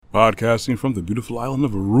Podcasting from the beautiful island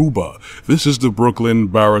of Aruba. This is the Brooklyn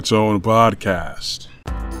Baritone Podcast.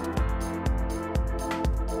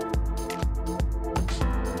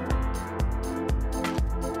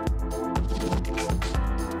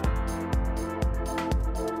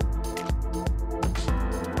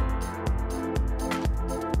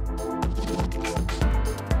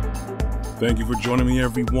 Thank you for joining me,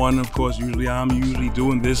 everyone. Of course, I'm usually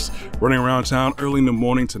doing this, running around town early in the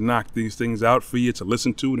morning to knock these things out for you to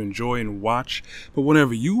listen to and enjoy and watch. But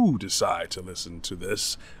whenever you decide to listen to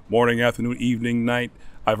this, morning, afternoon, evening, night,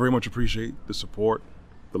 I very much appreciate the support,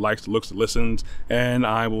 the likes, the looks, the listens, and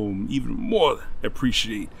I will even more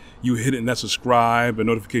appreciate you hitting that subscribe and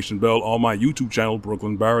notification bell on my YouTube channel,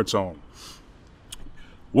 Brooklyn Baritone.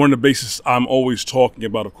 One of the bases I'm always talking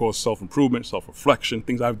about, of course, self-improvement, self-reflection,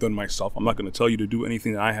 things I've done myself. I'm not going to tell you to do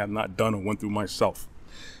anything that I have not done or went through myself.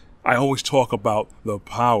 I always talk about the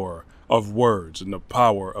power of words and the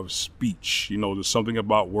power of speech. You know, there's something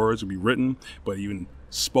about words to be written, but even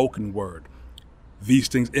spoken word. These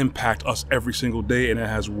things impact us every single day, and it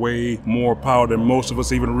has way more power than most of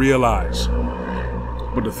us even realize.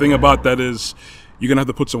 But the thing about that is, you're going to have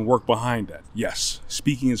to put some work behind that. Yes,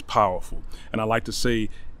 speaking is powerful. And I like to say,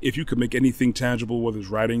 if you could make anything tangible, whether it's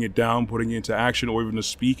writing it down, putting it into action, or even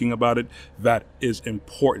just speaking about it, that is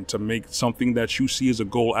important to make something that you see as a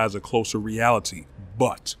goal as a closer reality.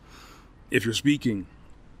 But if you're speaking,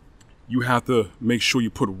 you have to make sure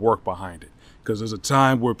you put work behind it. Because there's a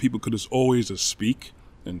time where people could just always just speak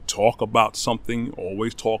and talk about something,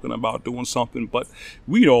 always talking about doing something, but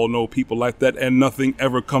we all know people like that, and nothing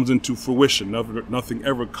ever comes into fruition. Nothing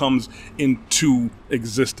ever comes into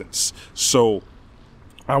existence. So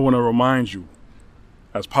I want to remind you,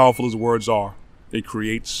 as powerful as words are, it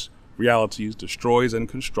creates realities, destroys and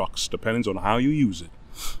constructs, depends on how you use it.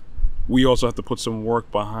 We also have to put some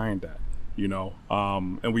work behind that,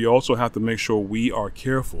 and we also have to make sure we are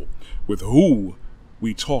careful with who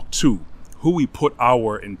we talk to, who we put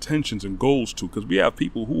our intentions and goals to, because we have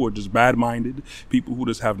people who are just bad-minded, people who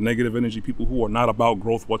just have negative energy, people who are not about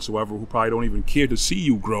growth whatsoever, who probably don't even care to see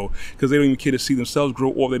you grow because they don't even care to see themselves grow,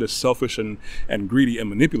 or they're just selfish and greedy and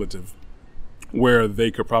manipulative, where they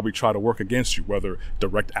could probably try to work against you, whether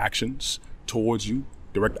direct actions towards you,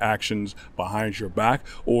 direct actions behind your back,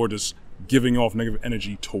 or just giving off negative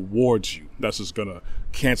energy towards you. That's just gonna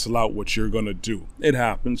cancel out what you're gonna do. It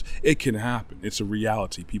happens. It can happen. It's a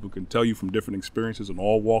reality. People can tell you from different experiences in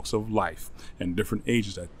all walks of life and different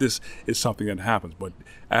ages that this is something that happens. But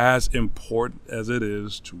as important as it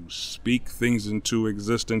is to speak things into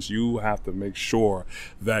existence, you have to make sure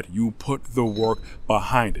that you put the work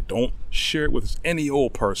behind it. Don't share it with any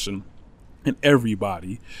old person and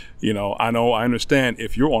everybody. I understand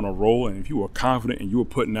if you're on a roll and if you are confident and you are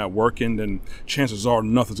putting that work in, then chances are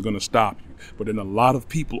nothing's going to stop you. But then a lot of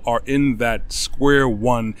people are in that square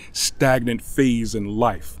one stagnant phase in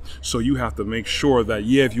life. So you have to make sure that,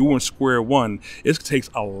 if you're in square one, it takes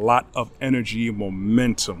a lot of energy and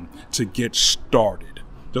momentum to get started.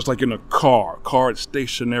 Just like in a car at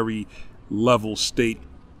stationary level state,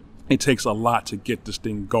 it takes a lot to get this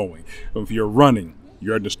thing going. If you're running,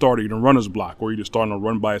 you're at the start of your runner's block, or you're just starting to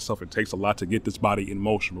run by yourself. It takes a lot to get this body in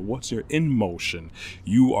motion. But once you're in motion,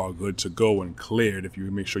 you are good to go and cleared if you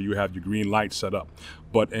make sure you have your green light set up.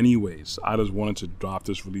 But anyways, I just wanted to drop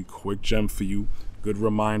this really quick gem for you. Good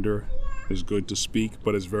reminder. It's good to speak,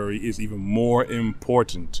 but it's even more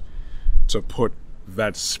important to put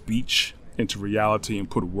that speech into reality and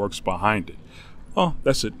put works behind it. Oh,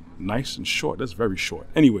 that's it. Nice and short. That's very short.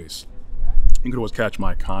 Anyways, you can always catch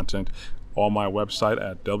my content on my website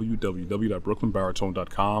at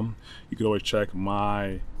www.brooklynbaritone.com. You can always check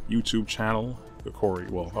my YouTube channel,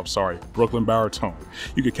 Brooklyn Baritone.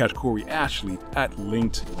 You can catch Corey Ashley at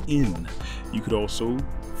LinkedIn. You could also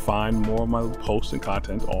find more of my posts and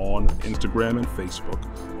content on Instagram and Facebook.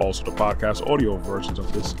 Also, the podcast audio versions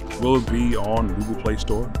of this will be on the Google Play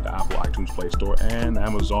Store, the Apple iTunes Play Store, and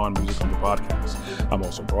Amazon Music on the podcast. I'm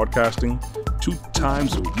also broadcasting 2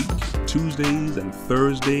 times a week, Tuesdays and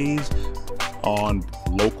Thursdays, on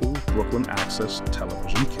local Brooklyn Access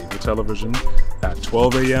Television, cable television, at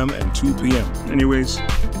 12 a.m. and 2 p.m. Anyways, you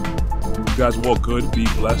guys are all good. Be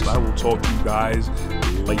blessed. I will talk to you guys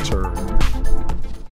later.